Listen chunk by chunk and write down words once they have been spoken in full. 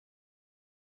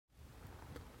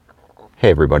Hey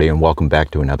everybody, and welcome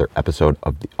back to another episode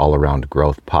of the All Around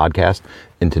Growth Podcast.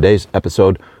 In today's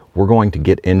episode, we're going to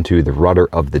get into the rudder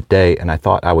of the day, and I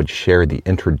thought I would share the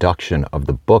introduction of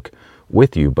the book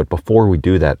with you. But before we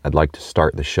do that, I'd like to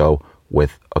start the show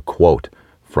with a quote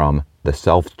from The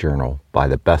Self Journal by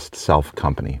the Best Self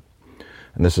Company.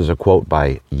 And this is a quote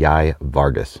by Yair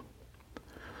Vargas.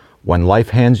 When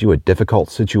life hands you a difficult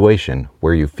situation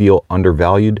where you feel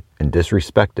undervalued and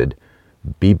disrespected,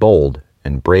 be bold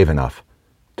and brave enough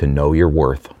to know your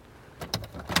worth.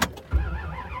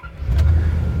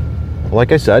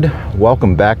 Like I said,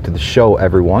 welcome back to the show,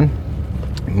 everyone.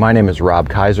 My name is Rob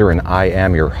Kaiser, and I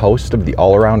am your host of the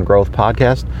All Around Growth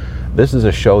Podcast. This is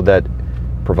a show that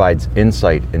provides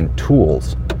insight and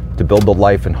tools to build the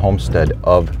life and homestead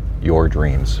of your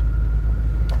dreams.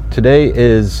 Today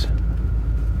is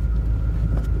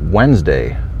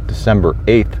Wednesday, December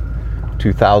 8th,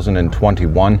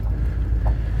 2021.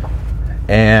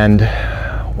 And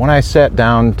when I sat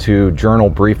down to journal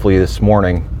briefly this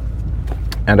morning,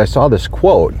 and I saw this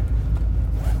quote,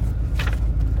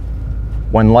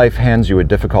 when life hands you a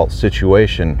difficult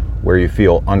situation where you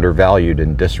feel undervalued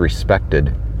and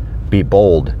disrespected, be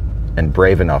bold and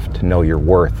brave enough to know your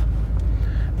worth.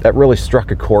 That really struck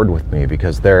a chord with me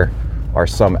because there are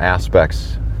some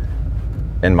aspects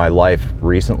in my life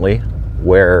recently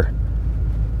where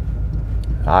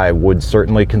I would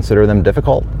certainly consider them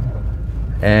difficult.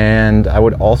 And I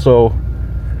would also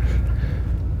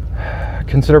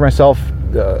consider myself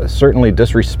certainly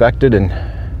disrespected and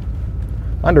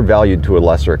undervalued to a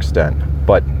lesser extent.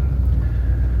 But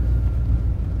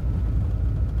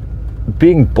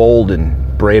being bold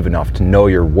and brave enough to know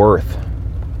your worth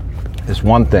is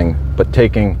one thing, but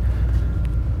taking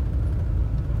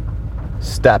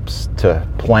steps to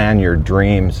plan your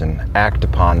dreams and act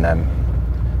upon them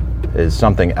is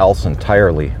something else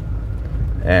entirely.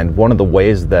 And one of the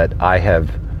ways that I have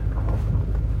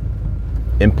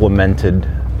implemented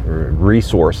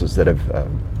resources that have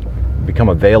become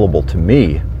available to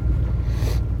me,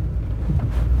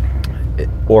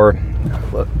 or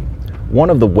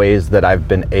one of the ways that I've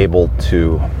been able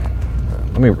to,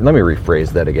 let me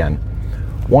rephrase that again.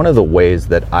 One of the ways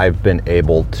that I've been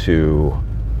able to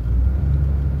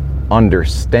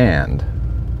understand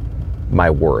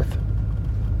my worth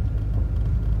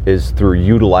is through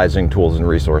utilizing tools and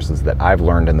resources that I've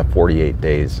learned in the 48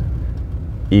 Days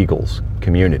Eagles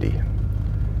community.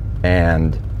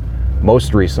 And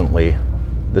most recently,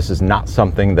 this is not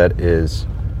something that is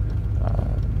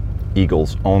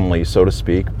Eagles only, so to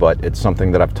speak, but it's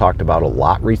something that I've talked about a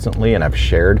lot recently and I've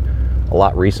shared a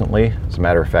lot recently. As a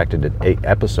matter of fact, I did 8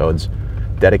 episodes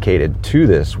dedicated to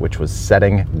this, which was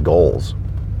setting goals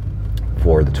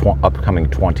for the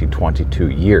upcoming 2022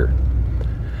 year.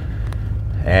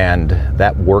 And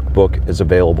that workbook is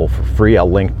available for free. I'll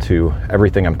link to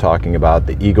everything I'm talking about,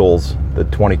 the Eagles, the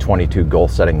 2022 goal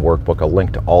setting workbook. I'll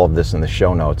link to all of this in the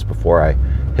show notes before I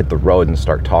hit the road and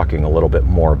start talking a little bit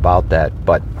more about that.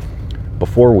 But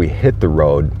before we hit the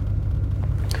road,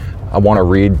 I want to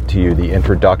read to you the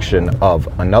introduction of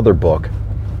another book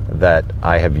that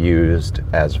I have used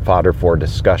as fodder for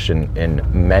discussion in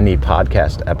many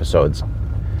podcast episodes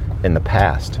in the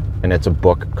past, and it's a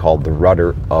book called The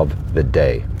Rudder of the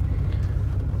Day.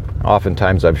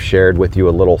 Oftentimes I've shared with you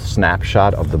a little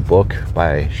snapshot of the book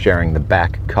by sharing the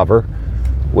back cover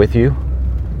with you,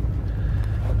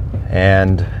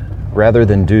 and rather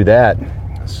than do that,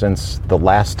 since the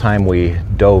last time we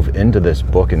dove into this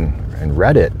book and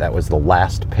read it, that was the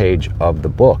last page of the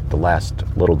book, the last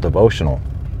little devotional.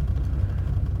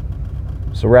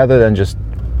 So rather than just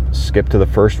skip to the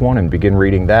first one and begin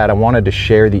reading that, I wanted to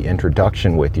share the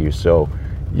introduction with you so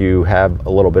you have a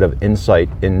little bit of insight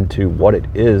into what it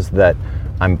is that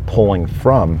I'm pulling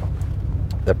from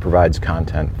that provides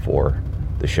content for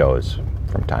the shows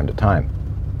from time to time.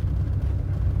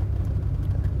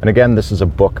 And again, this is a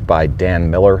book by Dan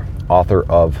Miller, author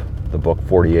of the book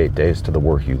 48 Days to the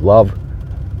Work You Love,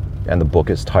 and the book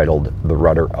is titled The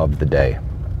Rudder of the Day.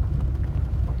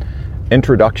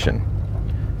 Introduction.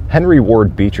 Henry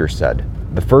Ward Beecher said,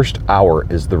 "The first hour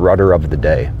is the rudder of the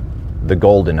day, the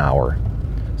golden hour.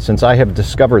 Since I have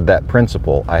discovered that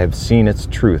principle, I have seen its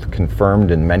truth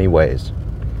confirmed in many ways.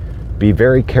 Be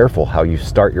very careful how you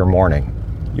start your morning.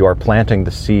 You are planting the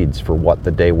seeds for what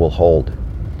the day will hold.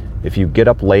 If you get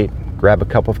up late, grab a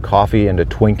cup of coffee and a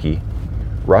Twinkie,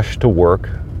 rush to work,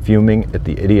 fuming at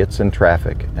the idiots in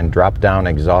traffic, and drop down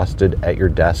exhausted at your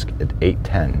desk at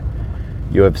 8:10,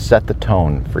 you have set the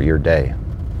tone for your day.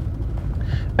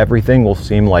 Everything will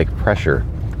seem like pressure,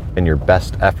 and your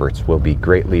best efforts will be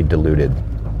greatly diluted.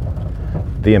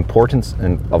 The importance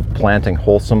of planting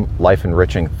wholesome,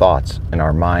 life-enriching thoughts in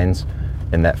our minds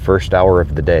in that first hour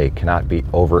of the day cannot be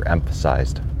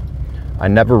overemphasized. I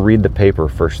never read the paper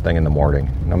first thing in the morning,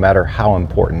 no matter how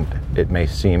important it may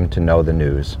seem to know the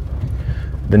news.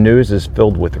 The news is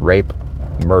filled with rape,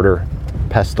 murder,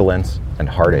 pestilence, and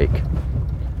heartache,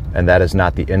 and that is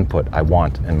not the input I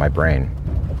want in my brain.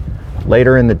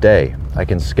 Later in the day, I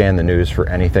can scan the news for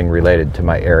anything related to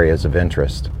my areas of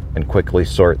interest and quickly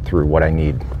sort through what I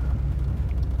need.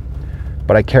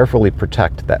 But I carefully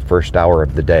protect that first hour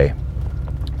of the day,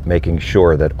 making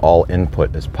sure that all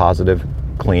input is positive,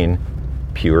 clean,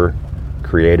 pure,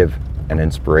 creative, and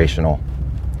inspirational.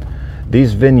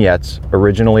 These vignettes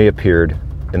originally appeared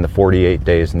in the 48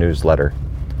 Days newsletter.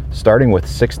 Starting with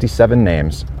 67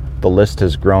 names, the list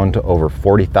has grown to over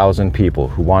 40,000 people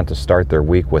who want to start their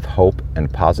week with hope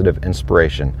and positive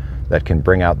inspiration that can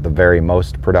bring out the very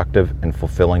most productive and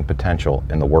fulfilling potential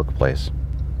in the workplace.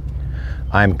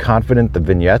 I am confident the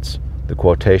vignettes, the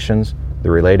quotations, the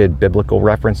related biblical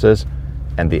references,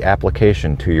 and the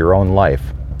application to your own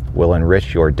life will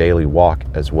enrich your daily walk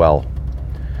as well.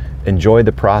 Enjoy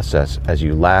the process as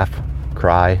you laugh,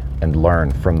 cry, and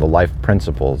learn from the life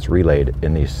principles relayed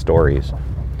in these stories.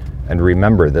 And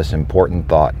remember this important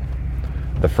thought: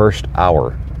 the first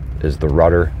hour is the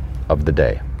rudder of the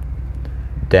day.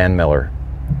 Dan Miller,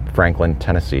 Franklin,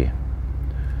 Tennessee.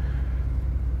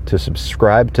 To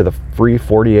subscribe to the free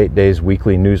 48 Days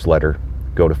weekly newsletter,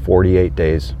 go to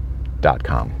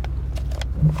 48days.com.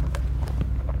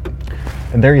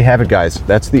 And there you have it, guys.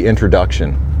 That's the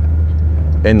introduction.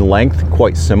 In length,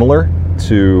 quite similar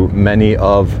to many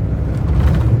of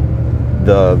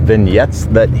the vignettes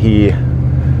that he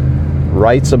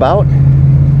writes about.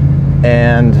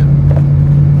 And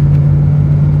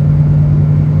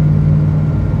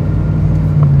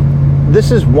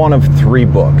this is one of 3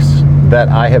 books that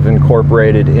I have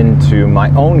incorporated into my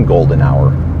own golden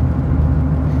hour.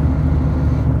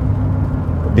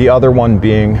 The other one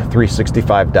being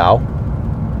 365 Tao,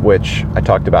 which I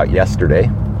talked about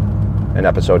yesterday in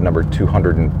episode number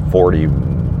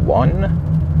 241. I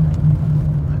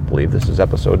believe this is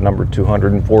episode number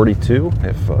 242.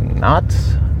 If not,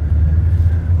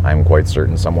 I'm quite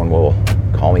certain someone will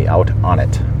call me out on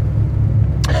it.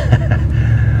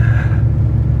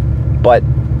 But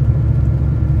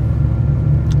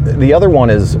the other one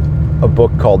is a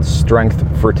book called Strength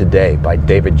for Today by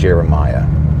David Jeremiah,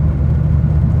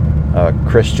 a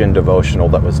Christian devotional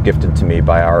that was gifted to me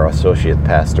by our associate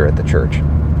pastor at the church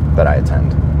that I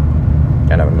attend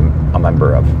and I'm a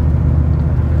member of.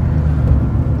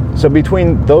 So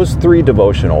between those 3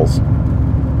 devotionals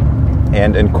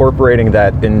and incorporating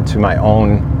that into my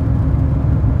own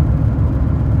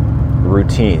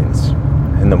routines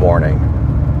in the morning,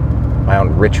 my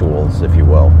own rituals, if you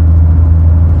will,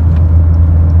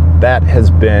 that has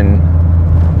been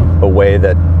a way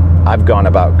that I've gone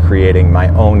about creating my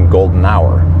own golden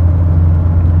hour.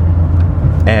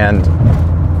 And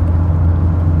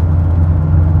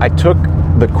I took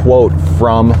the quote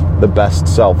from the Best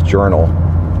Self Journal.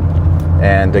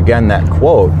 And again, that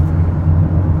quote,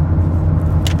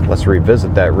 let's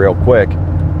revisit that real quick,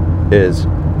 is: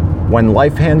 when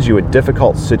life hands you a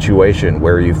difficult situation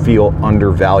where you feel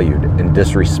undervalued and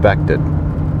disrespected,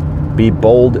 be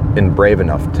bold and brave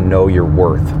enough to know your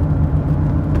worth.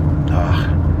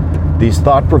 These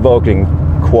thought-provoking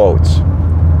quotes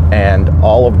and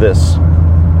all of this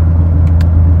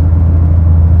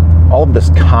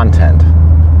content,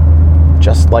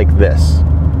 just like this,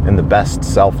 in the Best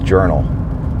Self Journal,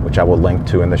 which I will link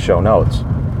to in the show notes,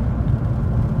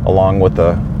 along with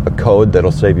a code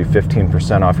that'll save you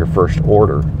 15% off your first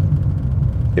order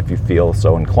if you feel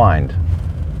so inclined.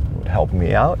 It would help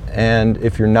me out. And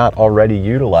if you're not already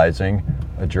utilizing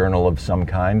a journal of some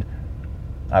kind,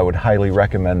 I would highly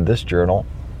recommend this journal,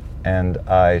 and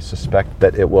I suspect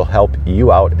that it will help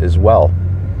you out as well.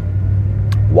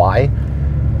 Why?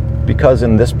 Because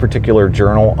in this particular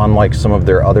journal, unlike some of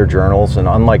their other journals, and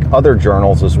unlike other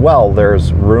journals as well,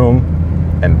 there's room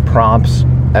and prompts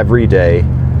every day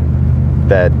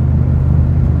that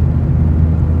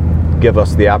give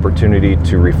us the opportunity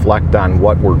to reflect on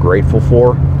what we're grateful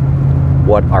for,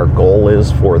 what our goal is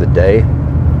for the day,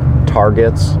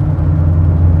 targets,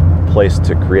 place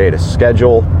to create a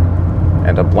schedule,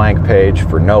 and a blank page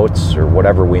for notes or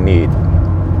whatever we need.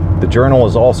 The journal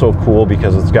is also cool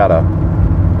because it's got a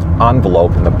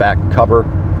envelope in the back cover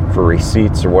for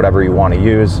receipts or whatever you want to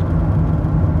use.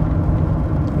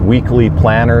 Weekly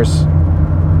planners,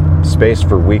 space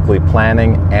for weekly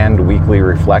planning and weekly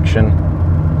reflection.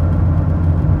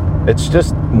 It's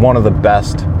just one of the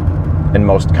best and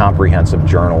most comprehensive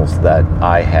journals that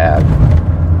I have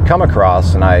come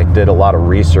across, and I did a lot of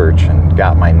research and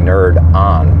got my nerd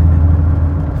on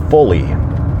fully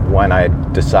when I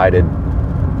decided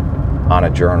on a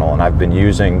journal. And I've been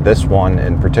using this one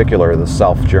in particular, the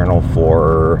Self Journal,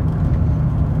 for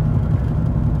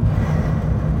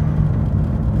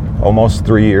almost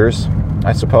 3 years,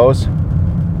 I suppose.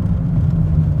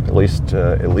 At least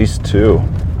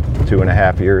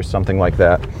 2.5 years, something like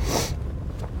that.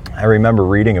 I remember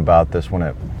reading about this when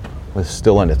it was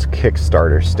still in its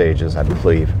Kickstarter stages, I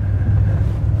believe.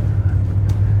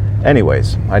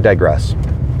 Anyways, I digress.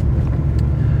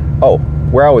 Oh,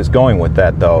 where I was going with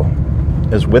that, though,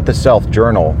 is with the Self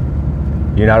Journal,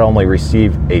 you not only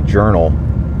receive a journal,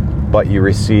 but you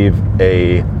receive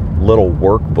a little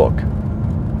workbook,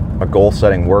 a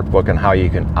goal-setting workbook on how you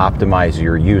can optimize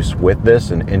your use with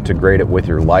this and integrate it with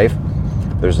your life.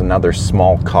 There's another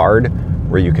small card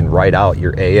where you can write out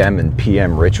your AM and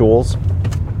PM rituals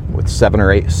with 7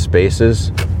 or 8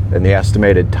 spaces and the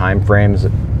estimated time frames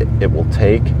it will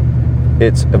take.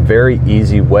 It's a very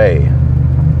easy way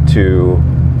to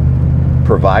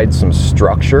provide some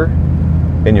structure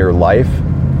in your life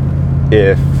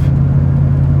if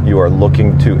you are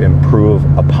looking to improve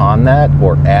upon that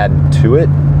or add to it,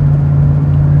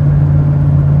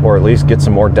 or at least get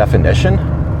some more definition.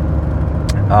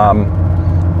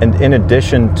 And in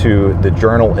addition to the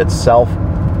journal itself,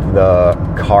 the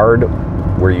card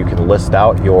where you can list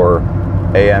out your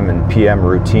AM and PM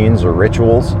routines or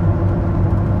rituals,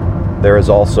 there is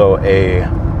also a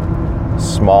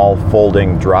small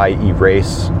folding dry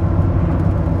erase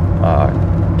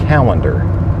calendar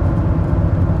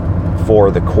for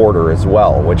the quarter as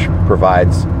well, which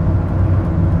provides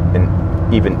an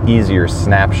even easier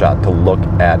snapshot to look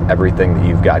at everything that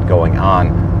you've got going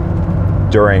on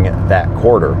during that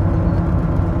quarter.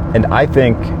 And I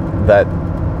think that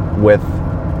with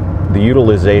the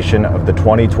utilization of the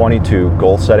 2022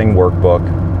 goal setting workbook,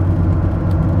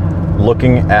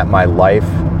 looking at my life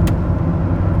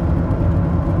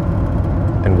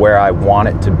and where I want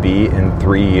it to be in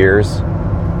 3 years,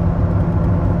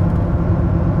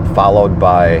 followed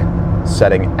by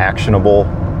setting actionable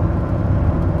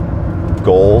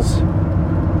goals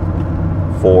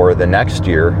for the next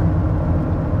year,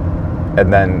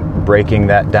 and then breaking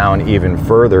that down even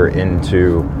further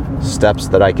into steps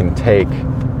that I can take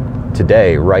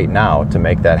today, right now, to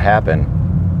make that happen,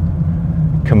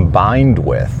 combined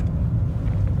with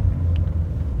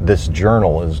this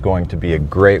journal, is going to be a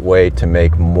great way to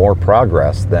make more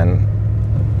progress than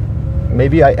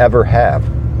maybe I ever have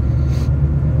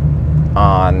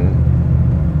on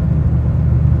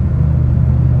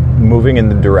moving in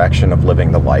the direction of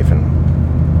living the life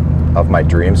of my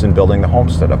dreams and building the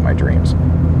homestead of my dreams.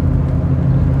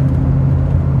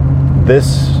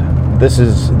 This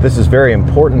is very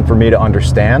important for me to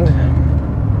understand,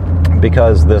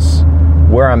 because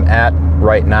where I'm at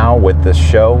right now with this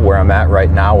show, where I'm at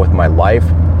right now with my life,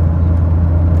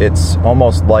 it's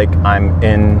almost like I'm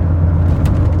in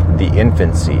the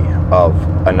infancy of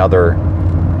another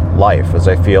life, as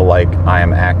I feel like I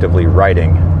am actively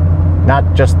writing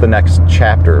not just the next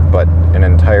chapter, but an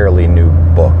entirely new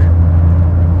book,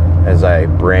 as I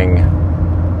bring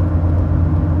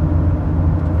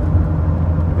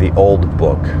the old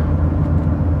book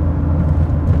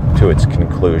to its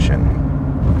conclusion.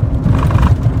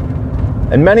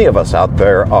 And many of us out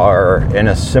there are in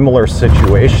a similar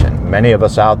situation. Many of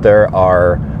us out there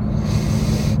are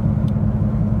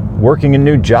working a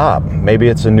new job. Maybe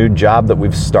it's a new job that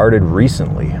we've started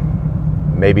recently.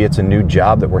 Maybe it's a new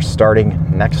job that we're starting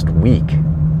next week.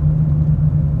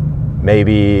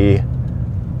 Maybe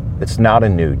it's not a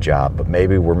new job, but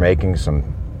maybe we're making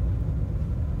some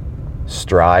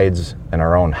strides in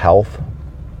our own health.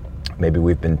 Maybe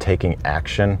we've been taking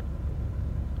action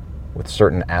with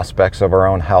certain aspects of our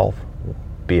own health,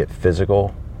 be it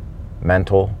physical,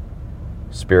 mental,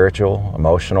 spiritual,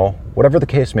 emotional, whatever the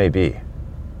case may be.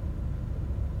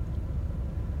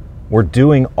 We're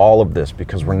doing all of this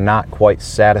because we're not quite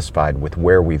satisfied with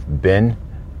where we've been,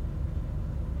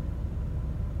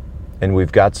 and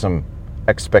we've got some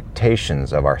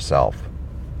expectations of ourselves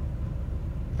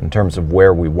in terms of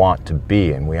where we want to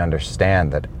be, and we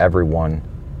understand that everyone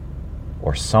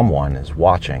or someone is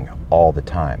watching all the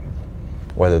time,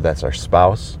 whether that's our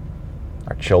spouse,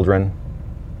 our children,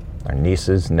 our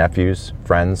nieces, nephews,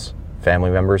 friends, family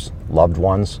members, loved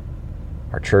ones,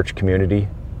 our church community,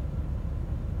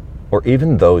 or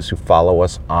even those who follow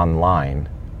us online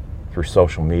through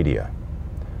social media.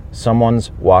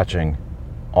 Someone's watching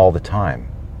all the time.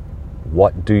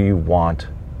 What do you want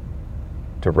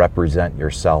to represent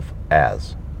yourself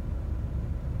as?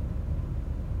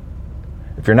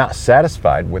 If you're not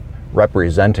satisfied with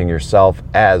representing yourself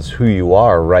as who you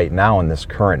are right now in this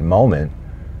current moment,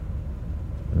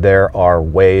 there are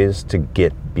ways to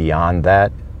get beyond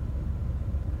that.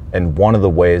 And one of the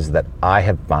ways that I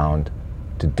have found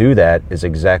to do that is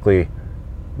exactly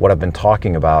what I've been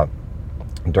talking about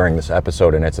during this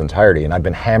episode in its entirety. And I've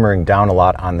been hammering down a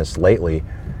lot on this lately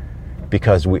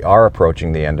because we are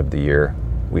approaching the end of the year.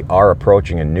 We are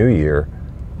approaching a new year.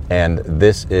 And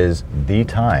this is the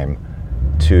time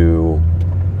to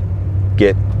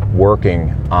get working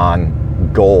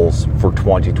on goals for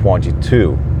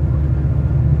 2022.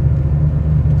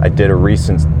 I did a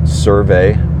recent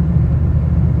survey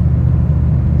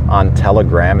on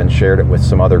Telegram and shared it with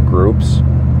some other groups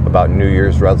about New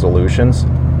Year's resolutions.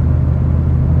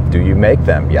 Do you make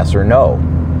them? Yes or no?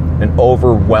 An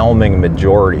overwhelming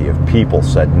majority of people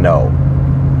said no.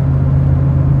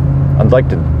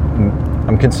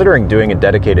 I'm considering doing a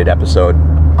dedicated episode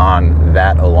on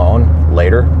that alone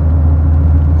later.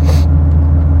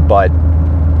 But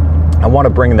I want to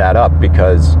bring that up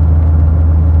because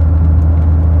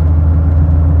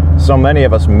so many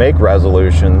of us make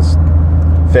resolutions,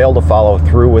 fail to follow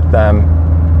through with them,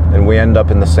 and we end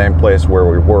up in the same place where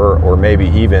we were, or maybe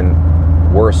even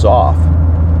worse off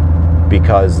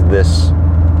because of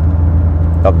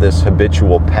this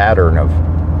habitual pattern of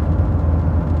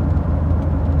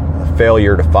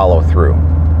failure to follow through.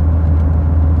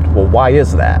 Well, why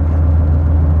is that?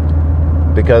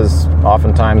 Because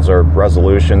oftentimes our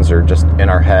resolutions are just in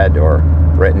our head or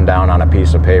written down on a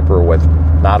piece of paper with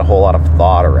not a whole lot of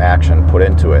thought or action put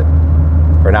into it,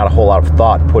 or not a whole lot of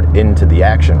thought put into the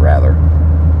action, rather.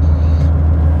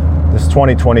 This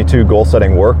 2022 goal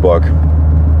setting workbook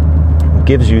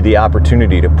gives you the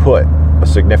opportunity to put a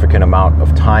significant amount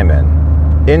of time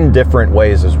in different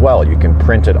ways as well. You can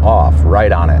print it off,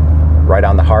 write on it, write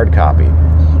on the hard copy.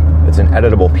 It's an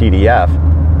editable PDF,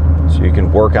 so you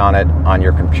can work on it on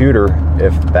your computer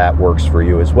if that works for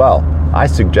you as well. I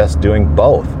suggest doing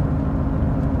both.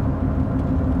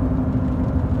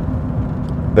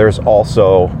 There's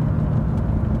also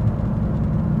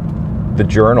the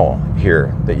journal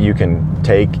here that you can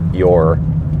take your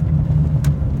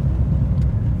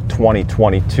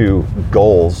 2022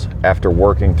 goals after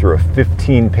working through a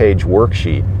 15-page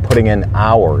worksheet, putting in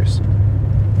hours.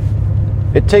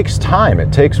 It takes time,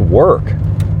 it takes work.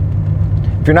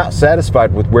 If you're not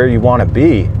satisfied with where you want to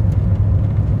be,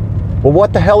 well,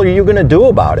 what the hell are you going to do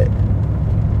about it?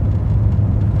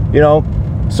 You know,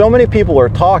 so many people are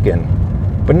talking,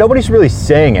 but nobody's really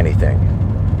saying anything.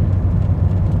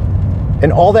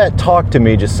 And all that talk to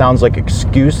me just sounds like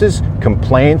excuses,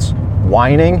 complaints,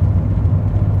 whining,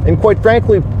 and quite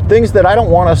frankly, things that I don't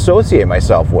want to associate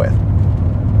myself with.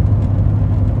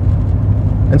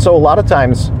 And so a lot of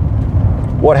times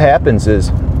what happens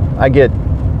is I get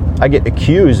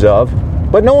accused of,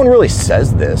 but no one really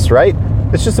says this, right?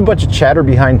 It's just a bunch of chatter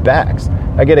behind backs.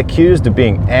 I get accused of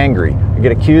being angry. I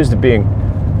get accused of being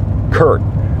curt.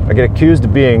 I get accused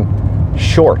of being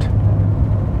short.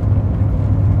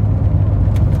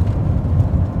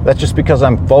 That's just because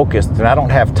I'm focused and I don't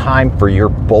have time for your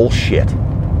bullshit.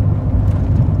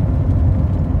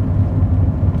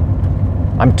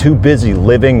 I'm too busy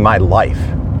living my life.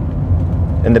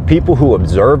 And the people who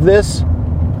observe this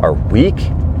are weak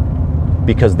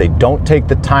because they don't take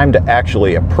the time to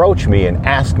actually approach me and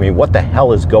ask me what the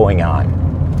hell is going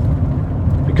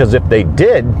on. Because if they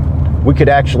did, we could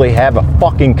actually have a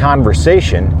fucking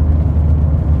conversation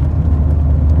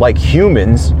like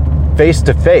humans, face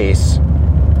to face.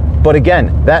 But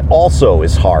again, that also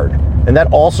is hard, and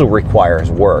that also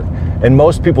requires work. And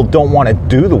most people don't want to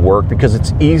do the work because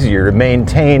it's easier to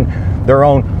maintain their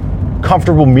own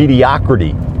comfortable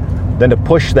mediocrity than to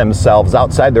push themselves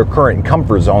outside their current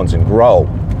comfort zones and grow.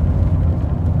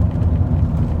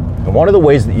 And one of the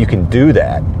ways that you can do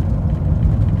that,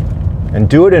 and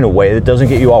do it in a way that doesn't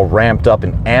get you all ramped up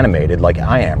and animated like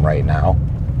I am right now,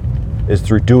 is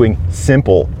through doing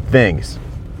simple things.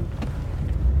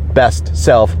 Best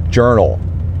self journal.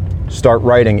 Start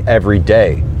writing every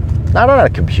day. Not on a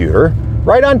computer.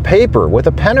 Write on paper with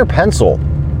a pen or pencil,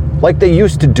 like they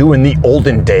used to do in the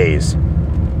olden days.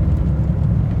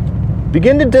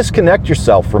 Begin to disconnect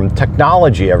yourself from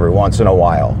technology every once in a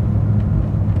while.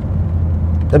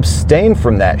 Abstain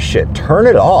from that shit. Turn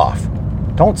it off.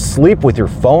 Don't sleep with your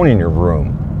phone in your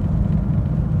room.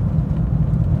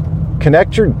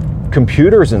 Connect your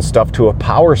computers and stuff to a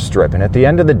power strip, and at the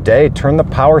end of the day, turn the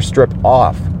power strip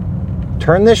off.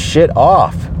 Turn this shit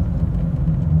off.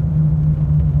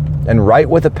 And write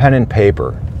with a pen and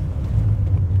paper.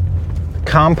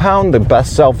 Compound the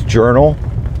best self journal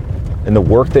and the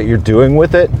work that you're doing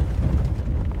with it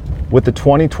with the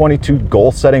 2022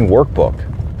 goal setting workbook.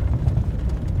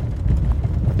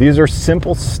 These are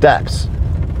simple steps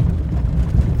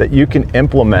that you can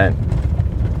implement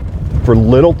for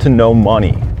little to no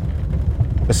money,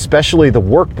 especially the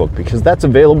workbook, because that's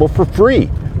available for free.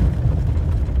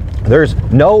 There's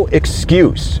no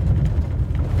excuse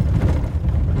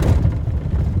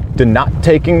to not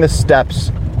taking the steps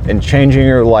and changing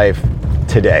your life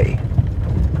today.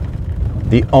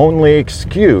 The only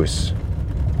excuse,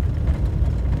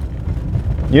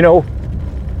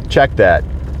 check that.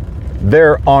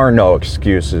 There are no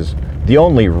excuses. The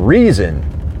only reason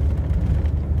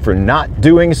for not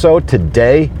doing so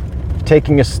today,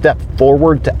 taking a step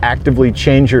forward to actively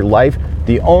change your life,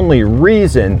 the only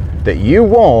reason that you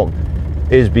won't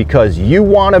is because you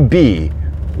want to be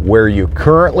where you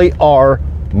currently are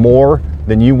more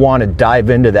than you want to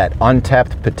dive into that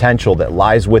untapped potential that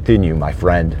lies within you, my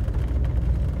friend.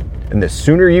 And the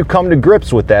sooner you come to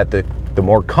grips with that, the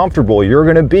more comfortable you're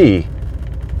going to be,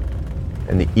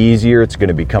 and the easier it's going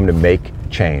to become to make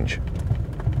change.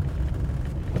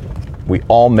 We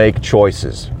all make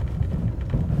choices.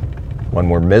 When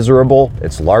we're miserable,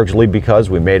 it's largely because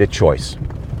we made a choice.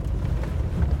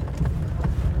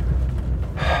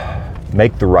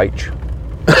 Make the right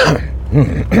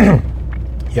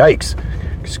Yikes.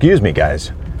 Excuse me,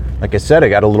 guys. Like I said, I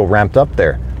got a little ramped up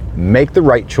there. Make the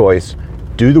right choice,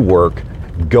 do the work,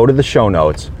 go to the show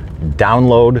notes,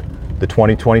 download the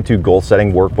 2022 Goal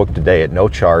Setting Workbook today at no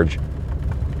charge,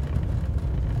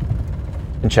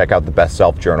 and check out the Best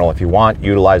Self Journal. If you want,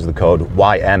 utilize the code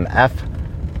YMF,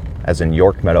 as in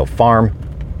York Meadow Farm,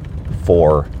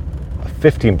 for a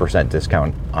 15%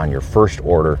 discount on your first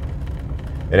order.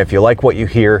 And if you like what you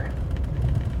hear,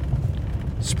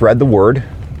 spread the word,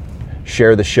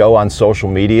 share the show on social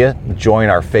media, join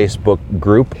our Facebook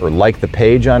group, or like the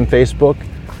page on Facebook.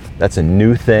 That's a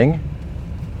new thing.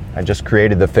 I just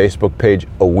created the Facebook page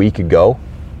a week ago.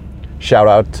 Shout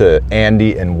out to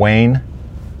Andy and Wayne.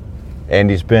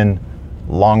 Andy's been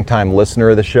a longtime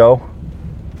listener of the show,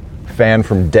 fan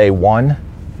from day one.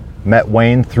 Met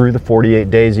Wayne through the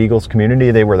 48 Days Eagles community.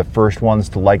 They were the first ones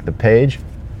to like the page.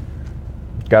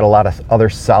 Got a lot of other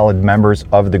solid members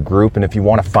of the group, and if you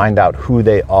want to find out who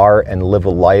they are and live a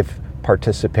life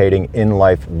participating in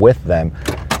life with them,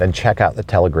 then check out the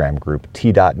Telegram group,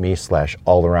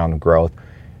 t.me/allaroundgrowth,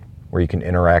 where you can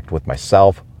interact with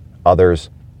myself, others,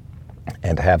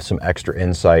 and have some extra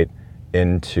insight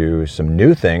into some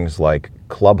new things like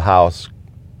Clubhouse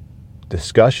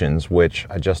discussions, which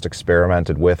I just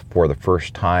experimented with for the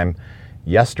first time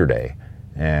yesterday.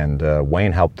 And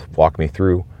Wayne helped walk me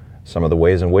through some of the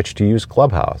ways in which to use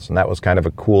Clubhouse, and that was kind of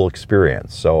a cool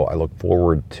experience. So I look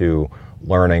forward to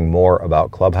learning more about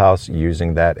Clubhouse,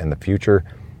 using that in the future.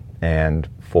 And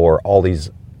for all these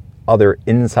other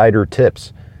insider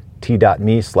tips,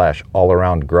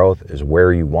 t.me/allaroundgrowth is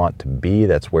where you want to be.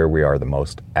 That's where we are the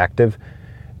most active.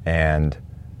 And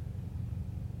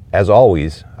as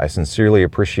always, I sincerely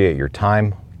appreciate your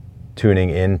time tuning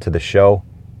in to the show.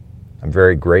 I'm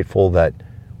very grateful that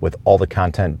with all the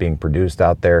content being produced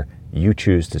out there, you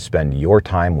choose to spend your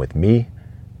time with me.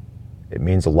 It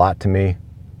means a lot to me,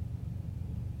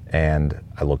 and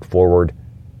I look forward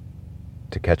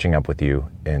to catching up with you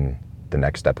in the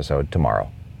next episode tomorrow.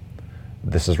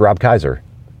 This is Rob Kaiser,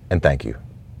 and thank you.